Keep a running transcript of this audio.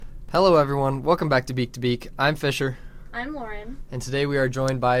Hello everyone, welcome back to Beak to Beak. I'm Fisher. I'm Lauren. And today we are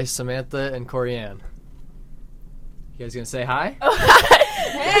joined by Samantha and Koryanne. You guys gonna say hi? Oh, hi!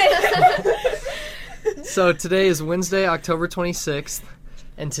 Hey! So today is Wednesday, October 26th,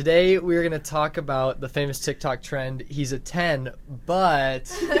 and today we're gonna talk about the famous TikTok trend, he's a 10, but...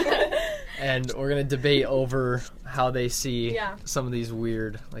 and we're gonna debate over how they see some of these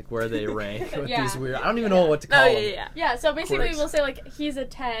weird, like where they rank with these weird. I don't even know what to call them. Yeah. So basically, we'll say like he's a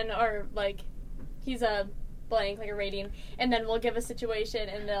 10 or like he's a blank, like a rating, and then we'll give a situation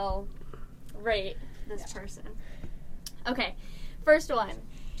and they'll rate this person. Okay, first one.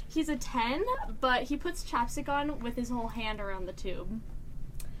 He's a 10, but he puts chapstick on with his whole hand around the tube.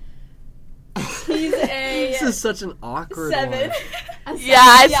 He's a This is such an awkward 7. one. Yeah,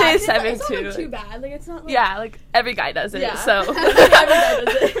 I'd say 7 it's too. Not like, too bad. Like it's not. Like, yeah, like every guy does it. Yeah. So every guy does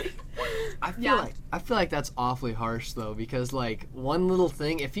it. I feel like that's awfully harsh though, because like one little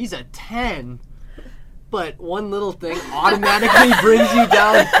thing, if he's a 10, but one little thing automatically brings you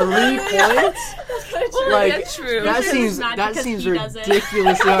down 3 points. Like that's true. That seems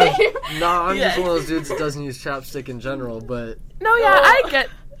ridiculous. No, I'm just one of those dudes that doesn't use chapstick in general, but no, yeah,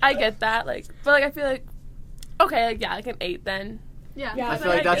 I get that. Like, but like I feel like okay, like, yeah, like an 8 then. Yeah. I feel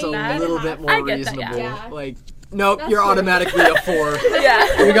like that's a little bit more reasonable. That, yeah. Like, nope, you're automatically a 4.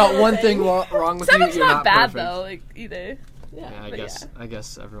 Yeah. You got one thing wrong with you. Seven's You're not bad perfect. though, like either. Yeah, I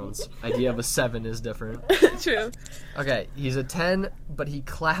guess everyone's idea of a 7 is different. True. Okay, he's a 10, but he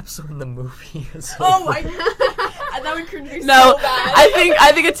claps when the movie is over. Oh my god, that would cringe me No, so bad.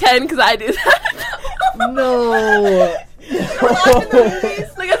 I think a 10 because I do that. No.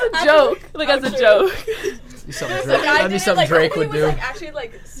 Like as a joke. Like as a joke. That'd be something Drake would do. Like, actually,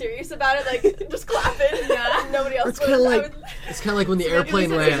 like serious about it, like just clapping. Yeah, nobody else. It's kind of like when the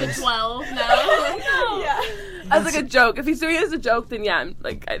airplane lands. 12 now. No. Yeah. As like a joke. If he's doing it as a joke, then yeah,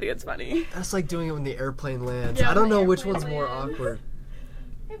 I think it's funny. That's like doing it when the airplane lands. Yeah, I don't when the know which airplane one's more lands. awkward.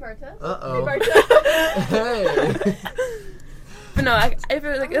 Hey, Berta. Uh-oh. Hey, Berta. Hey. But no, if it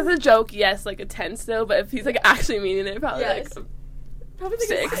was like as a joke, yes, like a 10 still. But if he's like actually meaning it, probably Yes. like Probably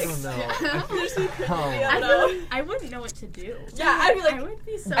Six. I don't know. I wouldn't know what to do. Yeah, I'd be like, I would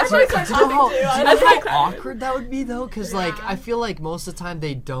be so. That's Do you like know how, I'd awkward that would be though? Because like I feel like most of the time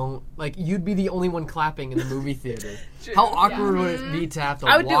they don't like you'd be the only one clapping in the movie theater. True. How awkward would it be to have to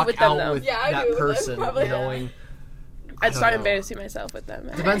I would do it walk with them, out though. with Yeah, I'd that do it with them, person probably, knowing? I'd start know. embarrassing myself with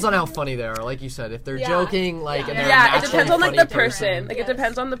them. Depends on how funny they are. Like you said, if they're Yeah. joking, like and they're a Yeah, it naturally depends on like funny the person. Like Yes. it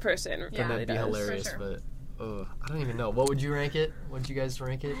depends on the person. then Yeah, that'd be hilarious. For sure. But I don't even know. What would you rank it? What would you guys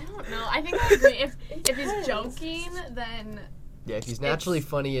rank it? I don't know. I think I agree. If he's joking, then Yeah, if he's naturally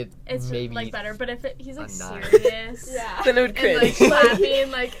funny, it's maybe like better. But if he's like a 9. serious, Then it would and cringe. like clapping,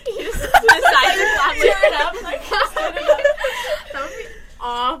 like he just decides to clap it up, like that would be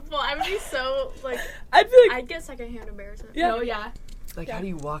awful. I would be so like. I'd be like, I'd get secondhand embarrassment. Yeah. No, yeah. Like, how do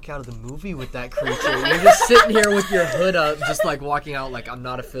you walk out of the movie with that creature? You're just sitting here with your hood up, just like walking out like I'm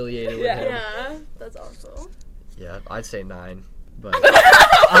not affiliated with him. Yeah, that's awful. Yeah, I'd say 9, but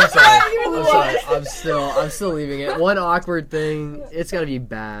I'm sorry. I'm still leaving it. One awkward thing, it's gotta be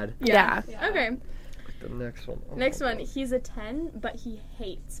bad. yeah. Okay. The next one. Oh Next my one. God. He's a 10, but he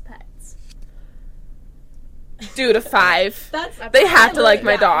hates pets. Dude, a 5. That's They have to like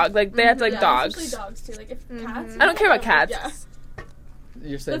my dog. Like they have to like Especially dogs. dogs too. Like if cats. I don't care about cats. Yeah.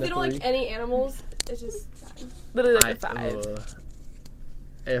 You're But saying if they the don't 3? like any animals, it's just. Literally like a 5.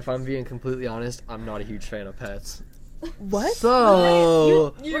 If I'm being completely honest, I'm not a huge fan of pets. What?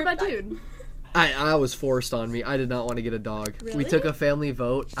 So What about dude? I was forced on me. I did not want to get a dog. We Really? took a family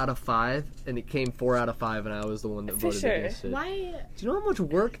vote out of 5, and it came 4 out of 5, and I was the one that voted Fisher. against it. Why? Do you know how much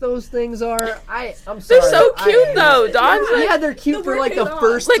work those things are? I'm sorry. They're so cute though. Dogs. Like, Yeah, they're cute for like the work is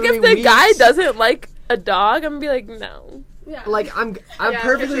first like 3 if the weeks. guy doesn't like a dog, I'm gonna be like, no. Yeah. Like I'm Yeah,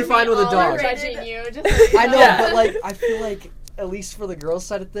 perfectly picture fine me with a all dog. judging you. Just I know, Yeah. but like I feel like at least for the girls'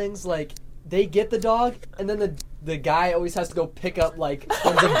 side of things, like they get the dog, and then the guy always has to go pick up like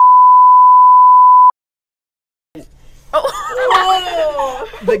tons of. Oh.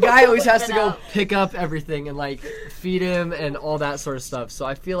 The guy always has to go pick up everything and like feed him and all that sort of stuff. So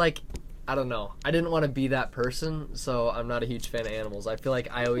I feel like I don't know. I didn't want to be that person, so I'm not a huge fan of animals. I feel like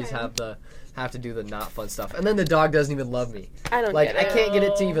I always have to do the not fun stuff, and then the dog doesn't even love me. I don't Like get I it. can't get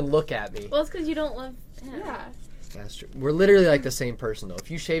it to even look at me. Well, it's because you don't love him. Yeah. That's true. We're literally like the same person though.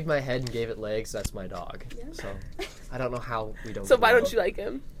 If you shaved my head and gave it legs, that's my dog. Yeah. So I don't know how we don't. So get why along. don't you like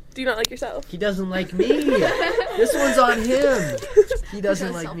him? Do you not like yourself? He doesn't like me. This one's on him. He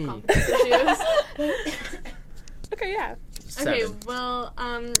doesn't like me. Okay, yeah. 7. Okay, well,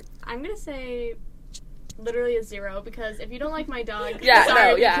 I'm gonna say literally a 0 because if you don't like my dog, Yeah, sorry,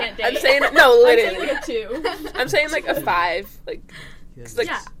 no, we yeah. can't date. I'm saying no, I'm saying literally. like a 2. I'm saying like a 5. Like, 'cause, like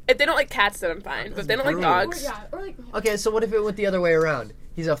Yeah. if they don't like cats, then I'm fine. But if they don't like Brutal. Or, dogs, yeah, or like Okay, so what if it went the other way around?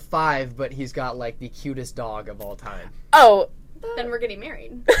 He's a 5, but he's got like the cutest dog of all time. oh, Then we're getting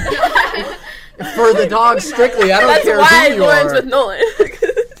married. For the dog strictly, I don't that's care why who you Lauren's are. with Nolan.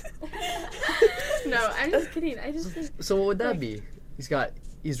 No, I'm just kidding. I just think So what would that be?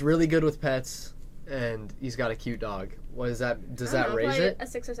 He's really good with pets, and he's got a cute dog. What is that? Does I that don't know, raise probably it? a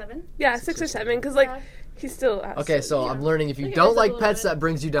 6 or 7. Yeah, 6 or 7, because like Yeah. he still has Okay, so I'm learning if you Look at don't us a like little pets, bit. that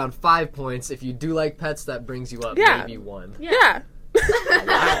brings you down 5 points. If you do like pets, that brings you up Yeah. maybe 1. Yeah.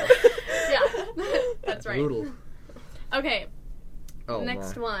 Wow. Yeah, that's right. Brutal. Okay, Oh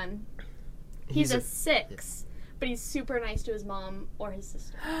next my. one. He's a 6, but he's super nice to his mom or his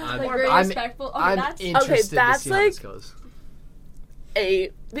sister. like very I'm- respectful. Okay, I'm that's interested that's to see how like- this goes.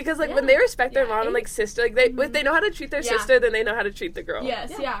 8, because like Yeah. when they respect their Yeah, mom and like sister, like if they know how to treat their Yeah. sister, then they know how to treat the girl.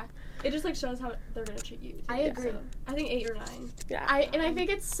 yes, Yeah. yeah. It just like shows how they're gonna treat you. Too. I agree. So, I think 8 or 9. Yeah. I think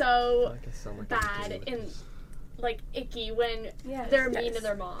it's so I sound like a bad dude. and like icky when Yes. they're mean Yes. to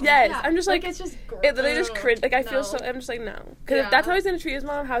their mom. Yes, Yeah. I'm just like, it's just gross. it literally just cringe. Like I feel No. so. I'm just like no, because Yeah. if that's how he's gonna treat his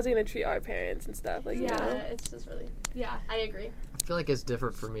mom, how's he gonna treat our parents and stuff? Like Yeah. you Yeah, know? it's just really. Yeah. I agree. I feel like it's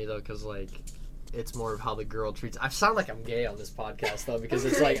different for me though, because like it's more of how the girl treats. I sound like I'm gay on this podcast though, because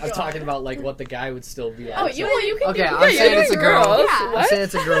it's like I'm talking about like what the guy would still be like. Oh, you can. Okay, do I'm you're saying doing it's a girl. girls. Yeah. I'm What? saying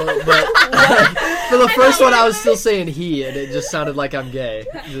it's a girl, but for the first one, I was still saying he, and it just sounded like I'm gay.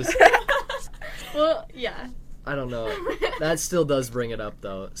 Just, Well, yeah. I don't know. That still does bring it up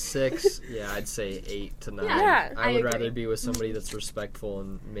though. 6, yeah, I'd say 8 to 9. Yeah, I I would agree. rather be with somebody that's respectful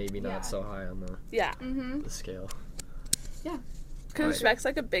and maybe Yeah. not so high on Yeah, Mm-hmm. the scale. because respect's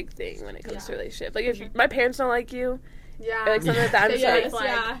like a big thing when it comes to Yeah. relationship. Like if my parents don't like you, Yeah. or like something like that, I'm just Yes, like,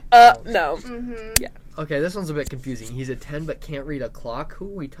 yeah. no. Mm-hmm. Okay, this one's a bit confusing. He's a 10 but can't read a clock. Who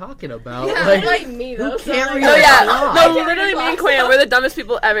are we talking about? Yeah, Like, like me though. who so, can't like, read Oh a yeah, clock? no, I can't literally read me and clocks. Koryanne, we're the dumbest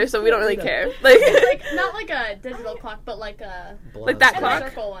people ever, so we don't really care. Like, Like not like a digital clock, but like a Like that and the clock?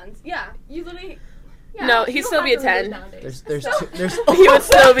 circle ones. Yeah. You literally. Yeah, No, you he'd don't still have be a to read 10. nowadays. There's So- he would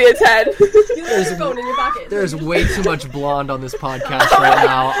still be a 10. You have There's- your phone in your pocket. There's way too much blonde on this podcast right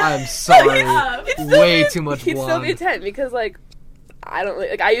now. I'm sorry. Yeah. Way too much He'd still be a blonde. 10 because like I don't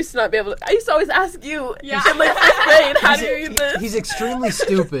like I used to not be able to. I used to always ask you Yeah. in like 5th grade, how do you He's, read this? he's extremely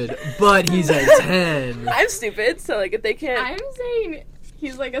stupid, but he's a 10. I'm stupid, so like if they can't. I'm saying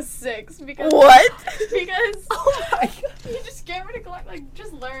he's like a 6 because What? because Oh my God. you just get rid of clock, like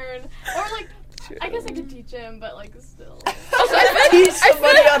just learn or like I guess I could teach him, but like still. Also, I feel Teach like, I feel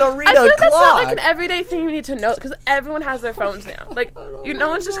somebody like, how to read I feel a like that's not like clock. an everyday thing you need to know because everyone has their phones now. Like, no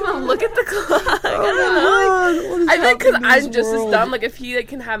one's just gonna look at the clock. I don't know. Like, I think because I'm just as dumb. Like, if he like,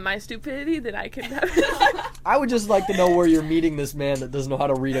 can have my stupidity, then I can have it. I would just like to know where you're meeting this man that doesn't know how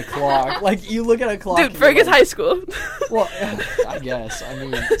to read a clock. Like, you look at a clock. Dude, and Fergus you're like, High School. Well, I guess. I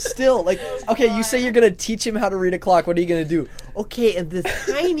mean, still, like, okay, you say you're gonna teach him how to read a clock. What are you gonna do? Okay, and this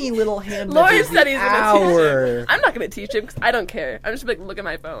tiny little hand. Lauren measures said the he's gonna teach hour. him. I'm not gonna teach him because I don't care. I'm just like, look at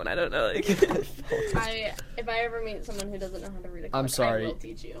my phone. I don't know. Like, If I ever meet someone who doesn't know how to read a clock, I'm sorry. I will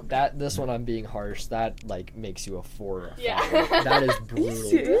teach you. This one I'm being harsh. That like makes you a 4 or a 5. Yeah. That is brutal.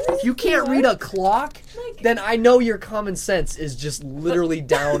 serious? If you can't read a clock, then I know your common sense is just literally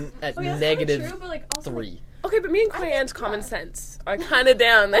down at Okay, that's negative kinda true, but, like, also, 3. okay, but me and Koryanne's common sense are kind of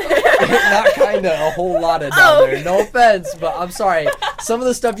down there. Not kinda, a whole lot of down Oh. there. No offense, but I'm sorry. Some of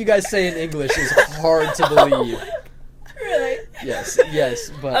the stuff you guys say in English is hard to believe. Really?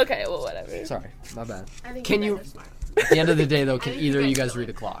 Yes, but Okay, well, whatever. sorry, my bad. I think Can you you? guys are smart. At the end of the day, though, can I think either of you you guys guys are read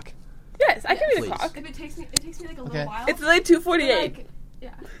a clock? Yes, I can read Please. a clock. If it takes me like a Okay. little while. It's like 2:48. Like, yeah.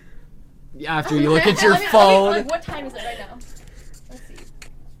 After you look at your Let me- phone, like, what time is it right now? Let's see.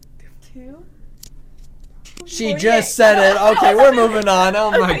 2. she just said it. Okay, we're moving on.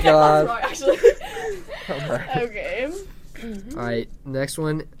 Oh my That's god. wrong, actually. Okay. All right, next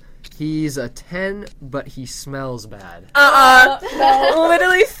one. He's a 10, but he smells bad. No.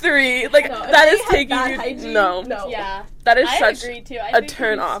 Literally 3. Like No, if that they is have taking bad you. hygiene, No, no. Yeah. that is I such. agree too. I a think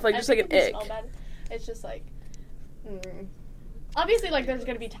turn if you- off, like, I just think like if an you ick. smell bad, it's just like. Obviously, like there's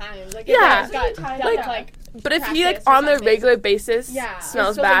gonna be times. Like if Yeah. it's got Like- like, like But if he like practice or on a something. regular basis Yeah.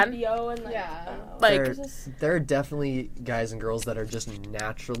 smells Still, bad, Like, BO and, like, Yeah. I don't know. like There- There are definitely guys and girls that are just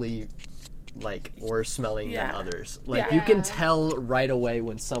naturally like worse smelling Yeah. than others. Like Yeah. you can tell right away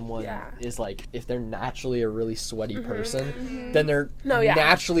when someone Yeah. is like if they're naturally a really sweaty person, Mhm. then they're No, yeah.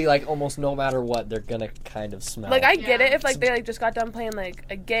 naturally like almost no matter what they're gonna kind of smell. like I get Yeah. it if like they like just got done playing like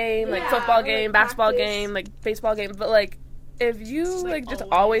a game, like Yeah, football or, game, like, basketball practice. game, like baseball game, but like if you like just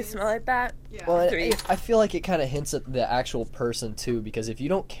always always. smell like that, Yeah. Well, Three. I feel like it kind of hints at the actual person too, because if you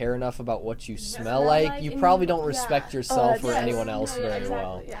don't care enough about what you smell smell like, like you and probably you- don't yeah. respect Oh, yourself that's or yes. anyone else Yeah, very exactly.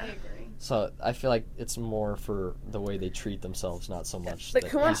 well. Yeah. I agree. So I feel like it's more for the way they treat themselves, not so much like that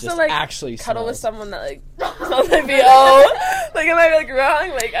who he wants to just like actually cuddle with smells. someone that like smells like BO? Like, am I like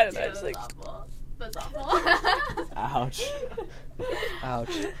wrong? Like, I don't know. It's like awful. That's awful. Ouch.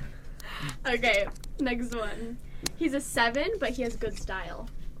 Ouch. Okay, next one. He's a 7, but he has good style.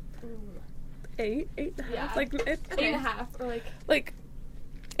 8 and a half. Yeah. Like, it, 8.5 or like,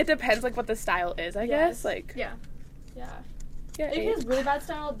 it depends like what the style is. I guess. Like, Yeah. yeah. yeah, If he 8. has really bad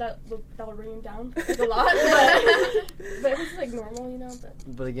style, that'll bring him down like a lot. But if it's like normal, you know.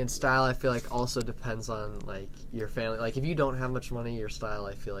 But again, style I feel like also depends on like your family. Like if you don't have much money, your style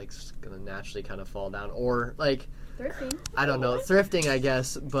I feel like is gonna naturally kind of fall down. Or like Thrifting. I don't know, thrifting I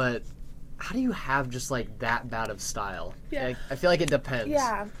guess. But how do you have just like that bad of style? Yeah. Like, I feel like it depends.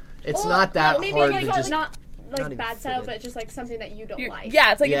 Yeah. It's Or, not that like, maybe hard like, to just. not not like even bad style, fit in. but just like something that you don't like.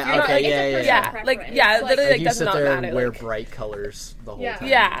 Yeah, it's like Yeah, if you're not okay, like, yeah, yeah, like preference. yeah, Like- literally Like like you does sit not there matter. and wear Like, bright colors the whole Yeah. time.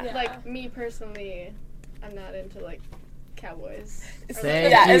 yeah. Yeah. Like me personally, I'm not into like cowboys. Or,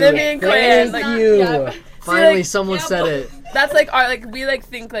 Thank Yeah, you. and then me and Koryanne, Thank like- you. Yeah. Finally, like, someone yeah, said but- it. That's like our like we like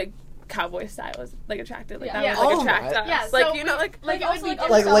think like cowboy style is like attractive. Like Yeah. that Yeah. would like Oh, attract right. us. Yeah, like so you know like like it also, would be like,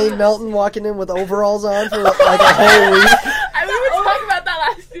 Like different. Lane Melton walking in with overalls on for like a whole week. I we were talking about that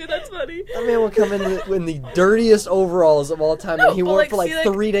last year. That's funny. That man would come in the dirtiest overalls of all time, and he but, wore it for like see,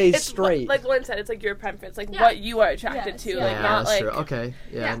 3 days it's straight. Like Lauren said, it's like your preference, like Yeah. what you are attracted Yes, to, yeah. like yeah, not that's like true. Okay,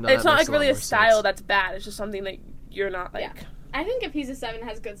 yeah, Yeah. no, it's that not makes like really lot a more style sense. that's bad. It's just something that you're not like. Yeah. I think if he's a 7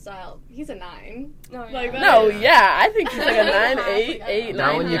 has good style, he's a 9. No, yeah. Like that. No, Yeah. yeah, I think he's like a 9, Half, 8, like, 8, That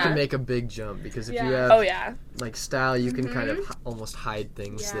 9. one you yeah. can make a big jump because if you Yeah. have Oh yeah, like style, you can kind of Mhm. almost hide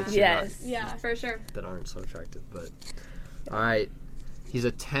things Yeah. that you're yes. Yeah. For sure. not, that aren't so attractive. But all right, he's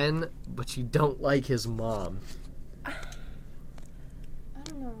a 10, but you don't like his mom. I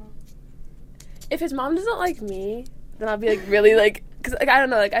don't know. If his mom doesn't like me, then I'll be like really like, cause like I don't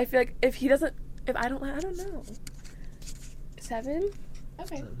know, like I feel like if he doesn't, if I don't know. 7?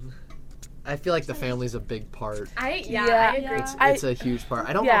 Okay. I feel like the family's a big part. I Yeah. agree. Yeah. It's a huge part.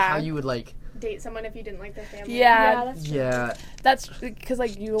 I don't know Yeah. how you would like. Date someone if you didn't like their family. Yeah, that's true. Yeah, that's because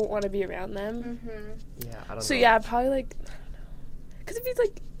like you don't want to be around them. Mm-hmm. yeah. I don't So know. yeah, probably like, I don't know. Cause if he's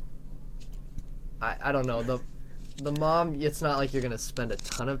like, I don't know the mom. It's not like you're gonna spend a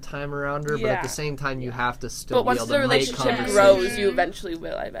ton of time around her, but at Yeah. the same time, you have to still but be once able the to make relationship conversation. grows, you eventually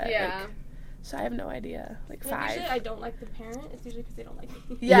will. I bet. Yeah. Like, so I have no idea. Like Like, 5. usually I don't like the parent. It's usually because they don't like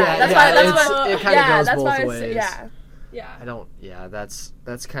me. Yeah, that's yeah, why. That's it's- why. it kinda yeah, goes that's both why I ways. say, yeah. Yeah. I don't. Yeah, that's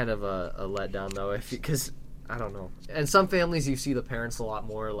kind of a letdown though. If because I don't know. In some families, you see the parents a lot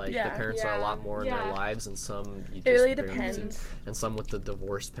more. Like Yeah. the parents are a Yeah. lot more in their Yeah. lives, and some you just It really barely see. depends. And some with the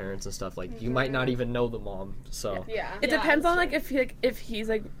divorced parents and stuff. Like you might not even know the mom. So Yeah. It Yeah, depends that's on like true. if he's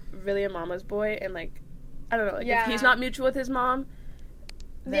like really a mama's boy and like I don't know like Yeah. if he's not mutual with his mom.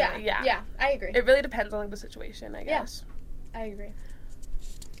 Then, Yeah. Yeah. I agree. It really depends on like the situation, I guess. I agree.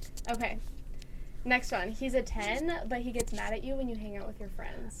 Okay. Next one. He's a 10, but he gets mad at you when you hang out with your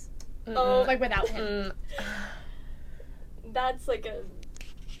friends. Oh, Like without him. That's like a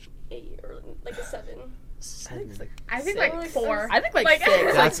 8 or like a 7. I think it's like I think So, like like, 4. I think like, Like,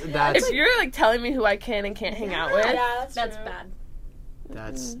 6. that's Like, that's if you're like telling me who I can and can't hang out with, Yeah, That's true. bad.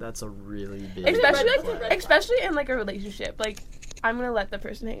 that's a really big. especially red- like, red especially in like a relationship, like I'm gonna let the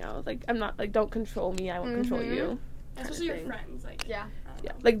person hang out. Like I'm not like don't control me, I won't control Mhm. you. Especially your thing. friends. Like, Yeah. I don't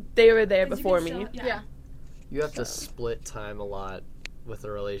Yeah, know. like they were there 'Cause you before can me. still- Yeah. You have to So. split time a lot with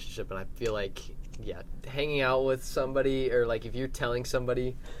a relationship, and I feel like, yeah, hanging out with somebody, or like if you're telling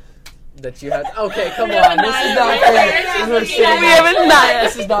somebody that you have. Okay, come on, this is not fair. We're sitting We have a here. nine.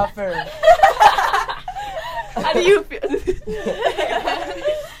 This is not fair. How do you feel?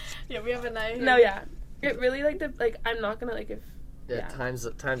 Yeah, we have a 9. No, yeah. It really I'm not gonna like if Yeah, Yeah.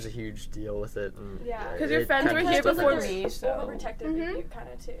 time's a huge deal with it. And Yeah. because your it friends kinda were here just before depends. me, so Overprotective Mhm. of you, kind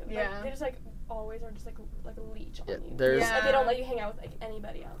of too. Like, Yeah. they just like always are just like a leech Yeah, on you. there's Yeah. Like they don't let you hang out with like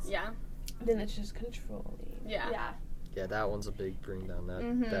anybody else. Yeah. then it's just controlling. Yeah. Yeah. yeah, that one's a big bring down. That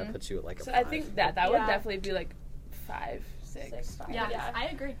Mhm. puts you at like a So 5. I think that would Yeah. definitely be like 5, 6. 6, 5. Yeah. Yeah. I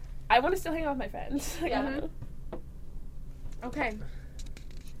agree. I want to still hang out with my friends. Like, I don't Yeah. know. Okay.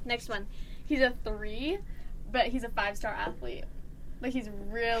 Next one. He's a 3, but he's a 5-star athlete. Like he's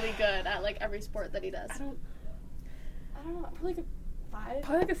really good at like every sport that he does. I don't know. Probably like a 5.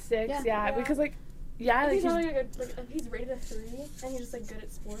 Probably like a 6. Yeah. Yeah, Yeah. because like yeah, If like he's not he's, like if he's rated a 3 and he's just like good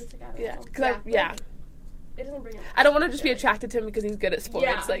at sports, like I don't yeah, know. cause Yeah. It doesn't bring him. I don't want to just be attracted to him because he's good at sports.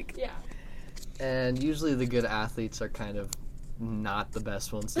 Yeah. Like Yeah. And usually the good athletes are kind of not the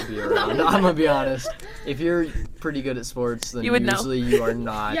best ones to be around. I'm gonna be honest. If you're pretty good at sports, then You would know. usually you are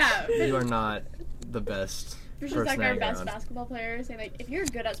not. Yeah. You are not the best. It's person just like to our hang best around. basketball players say like, if you're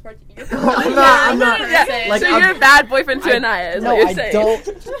good at sports, you're I'm not. Yeah, Like, so I'm- you're a bad boyfriend to Anaya, is No, what you're I saying.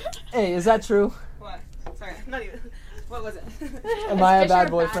 don't. Hey, is that true? What? Sorry, not even. What was it? Am I a Fish bad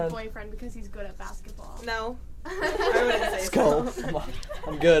are boyfriend? boyfriend because he's good at basketball. No. I wouldn't say Let's so. go.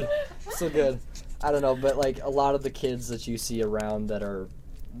 I'm good. Still good. I don't know, but like a lot of the kids that you see around that are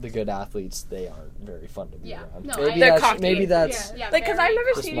the good athletes, they aren't very fun to be Yeah. around. No, maybe They're that's cocky. maybe that's Yeah, Like, because I've never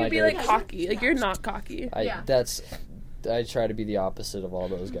Just seen my you be like guess. cocky. Like, you're not cocky. Yeah. I try to be the opposite of all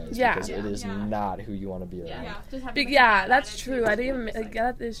those guys Yeah. because it is Yeah. not who you want to be around. Yeah, just have But like, yeah, a that's attitude. true. I didn't even Just, like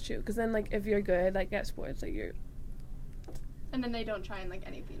that is true. Because then like if you're good like at sports, like you're and then they don't try in like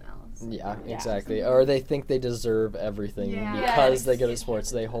anything else. Yeah, Yeah. exactly. Or they think they deserve everything Yeah. because they're good at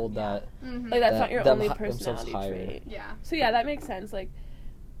sports. They hold that. Mm-hmm. like that's That- not your them only hi- themselves personality higher. trait. Yeah, So yeah, that makes sense. Like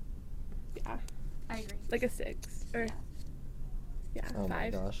yeah, I agree. like a 6 or yeah, Oh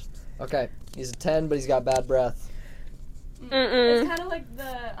my 5. gosh. Okay, he's a 10, but he's got bad breath. It's Mm-mm. kind of like the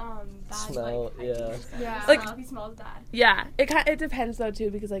bad Smell, like yeah. hygiene stuff. Yeah. Like- If he smells bad. Yeah, it depends though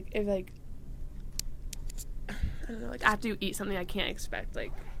too because like if like I don't know like after you eat something I can't expect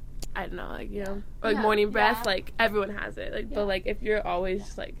like I don't know like you know or, like Yeah. morning breath Yeah. like everyone has it like Yeah. but like if you're always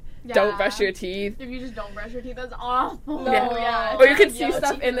just like Yeah. don't brush your teeth If you just don't brush your teeth, that's awful. Yeah. yeah. or you can Yeah, see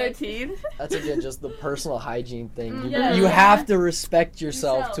stuff in their teeth. That's again just the personal hygiene thing. You, Yeah. you Yeah. have to respect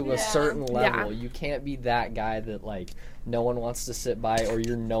yourself Yourself, to a yeah. certain level. Yeah. You can't be that guy that like no one wants to sit by or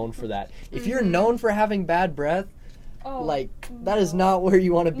you're known for that. If you're Mhm. known for having bad breath, Oh, like that is not where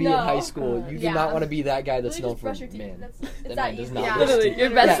you want to be in No. high school. You do Yeah. not want to be that guy that's Really known just for brush your teeth. man. It's That that man does easy. not Yeah. brush Literally, his your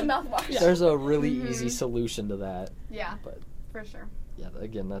teeth. best- It's a mouthwash. There's a really Mhm. easy solution to that. Yeah. But For sure. yeah,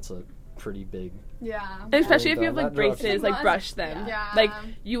 again, that's a pretty big. Yeah. And especially if you Down have like that direction. braces, like brush them. Yeah. Like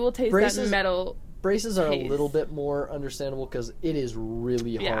you will taste that Braces- metal. Braces are Taste. a little bit more understandable because it is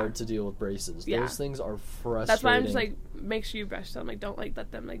really Yeah. hard to deal with braces. Yeah. Those things are frustrating. That's why I'm just like make sure you brush them. Like don't like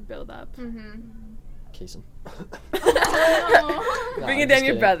let them like build up. Mm-hmm. Case him. Oh. No, Bring I'm it down just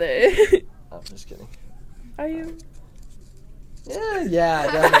your kidding. brother. I'm just kidding. Are you?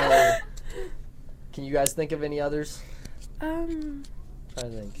 Yeah, definitely. Can you guys think of any others? Um. I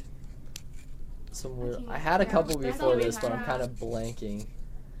think. Some weird. can't- I had a yeah, couple that's before all we this, but I'm have. kind of blanking.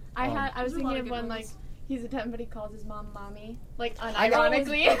 I was There's a lot thinking of of good one like ones. he's a 10, but he calls his mom mommy, like I got-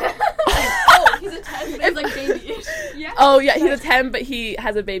 unironically. Oh, he's a 10, but he's like babyish. Yeah. Oh yeah, he's a 10, but he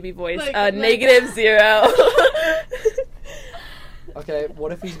has a baby voice. Like- -0. Okay,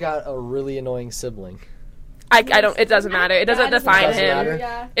 what if he's got a really annoying sibling? I don't. It doesn't matter. It doesn't Yeah, define doesn't him. matter.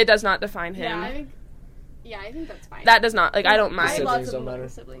 Yeah. It does not define him. I think that's fine. That does not. Like I don't The mind. I have lots siblings of don't annoying matter.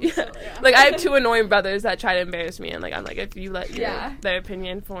 siblings. So, yeah. Like I have 2 annoying brothers that try to embarrass me, and like I'm like if you let Yeah. their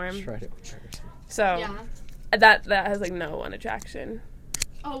opinion form. Try to. So Yeah. that has like no one attraction.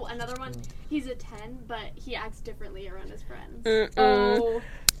 Oh, another one. He's a 10, but he acts differently around his friends. Mm-mm. Oh,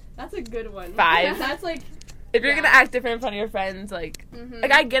 that's a good one. 5. That's like If you're Yeah. gonna act different in front of your friends, like Mm-hmm.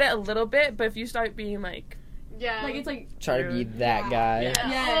 like I get it a little bit, but if you start being like yeah. it's like Try to be that guy. Yeah.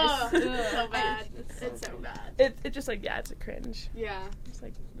 Yes. Oh, it's so bad. It's It's so so bad. it just like yeah, it's a cringe. Yeah. It's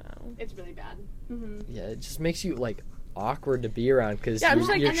like no. It's really bad. Yeah, it just makes you like awkward to be around because Yeah, I'm just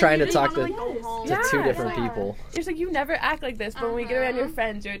like- you're And then trying you to really talk wanna, to, like, go home. to two Yeah, different yeah. people. It's like you never act like this, but when we get around your Uh-huh.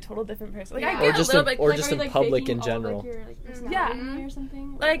 friends, you're a total different person. Like I Yeah. get Or a just little in- bit, or like, just are in you, like, public faking in all, general. Like, your, like, Yeah. personality or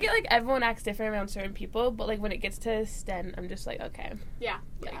something. like I get like everyone acts different around certain people, but like when it gets to Sten, I'm just like okay, Yeah.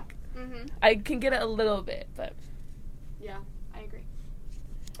 like Mm-hmm. I can get it a little bit, but Yeah. I agree.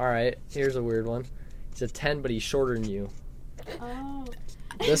 All right, here's a weird one. He's a 10, but he's shorter than you. Oh.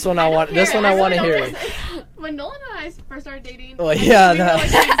 This one I want. This one I want to hear. When Nolan and I first started dating, Oh, yeah, we were that- like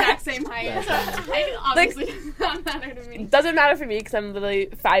the exact same height. That's So funny. I obviously does not matter to me. it doesn't matter for me because I'm literally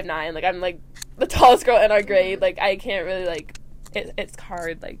 5'9". Like I'm like the tallest girl in our grade. Like I can't really like it's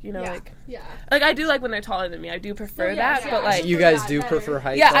hard. Like you know Yeah. Yeah. like I do like when they're taller than me. I do prefer Oh, yeah, that, yeah. but like You guys that do better. prefer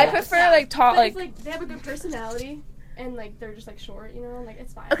height? yeah, I though? prefer like tall. But Like it's like they have a good personality and like they're just like short, you know, like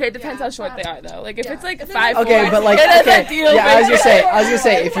it's fine. okay, it depends Yeah, how short they are though. Like if Yeah. it's like If they're 5'4", Okay, but like, it is okay, a deal yeah, I was gonna breaker.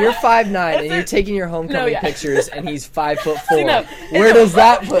 say, if you're 5'9" and If you're it- taking your homecoming yeah. pictures and he's 5'4", No, where if- does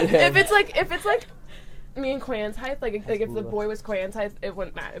that put him? If it's like me and Koryanne's height, like if the boy was Koryanne's height, it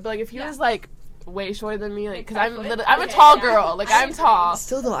wouldn't matter. But like if he was like way shorter than me, like because I'm a tall girl, like I'm tall.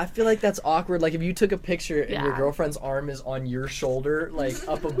 Still though, I feel like that's awkward. Like if you took a picture and your Yeah. girlfriend's arm is on your shoulder, like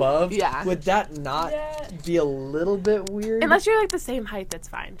up above, Yeah. would that not Yeah. be a little bit weird? Unless you're like the same height, that's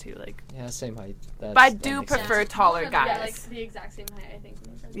fine too. Like, yeah, same height. but I do prefer taller Yeah, guys. like the exact same height, I think.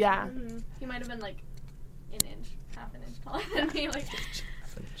 Yeah. He might have been like an inch half an inch taller than me. Like,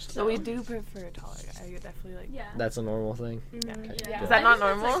 So we do prefer a taller guy. You're definitely like. yeah. That's a normal thing. Yeah. Okay, Yeah. good. Is that not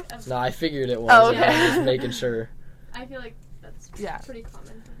I think that's, normal? like, No, I figured it was. Oh, okay. I'm just making sure. I feel like that's Yeah. pretty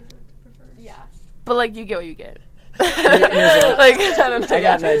common for people to prefer. Yeah. But like you get what you get. Here's what- Like I don't know. I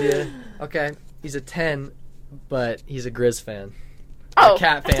got an idea. Okay, he's a 10, but he's a Grizz fan. Oh, a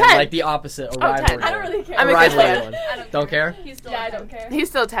Cat fan, 10. like the opposite. A 10. rivalry. I don't really care. I'm a A Grizz rivalry fan. one. I Don't care? He's still Yeah, I a don't 10. care. He's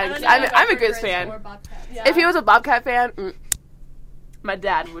still I 10. don't 'Cause even I'm know if a I prefer Grizz Grizz fan. or Bobcats. Yeah. If he was a Bobcat fan, my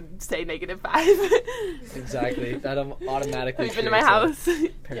dad would say -5. Exactly. That automatically. Have you been to my creates a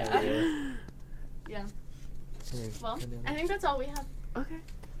house? parallel. Yeah. Hmm. Well, I think that's all we have. Okay.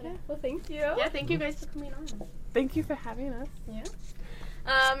 Yeah. Well, thank you. Yeah, thank you guys for coming on. Thank you for having us. Yeah.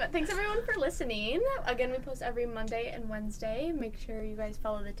 Thanks everyone for listening. Again, we post every Monday and Wednesday. Make sure you guys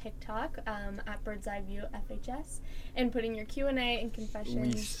follow the TikTok at Bird's Eye View FHS and putting your Q&A and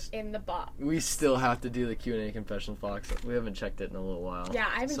confessions in the box. We still have to do the Q&A confessions box. We haven't checked it in a little while. Yeah,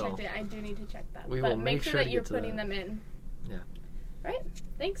 I haven't So, checked it. I do need to check that. we but will make make sure sure that to you're get to putting that. them in. Yeah. Right?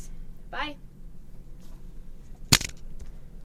 Thanks. Bye.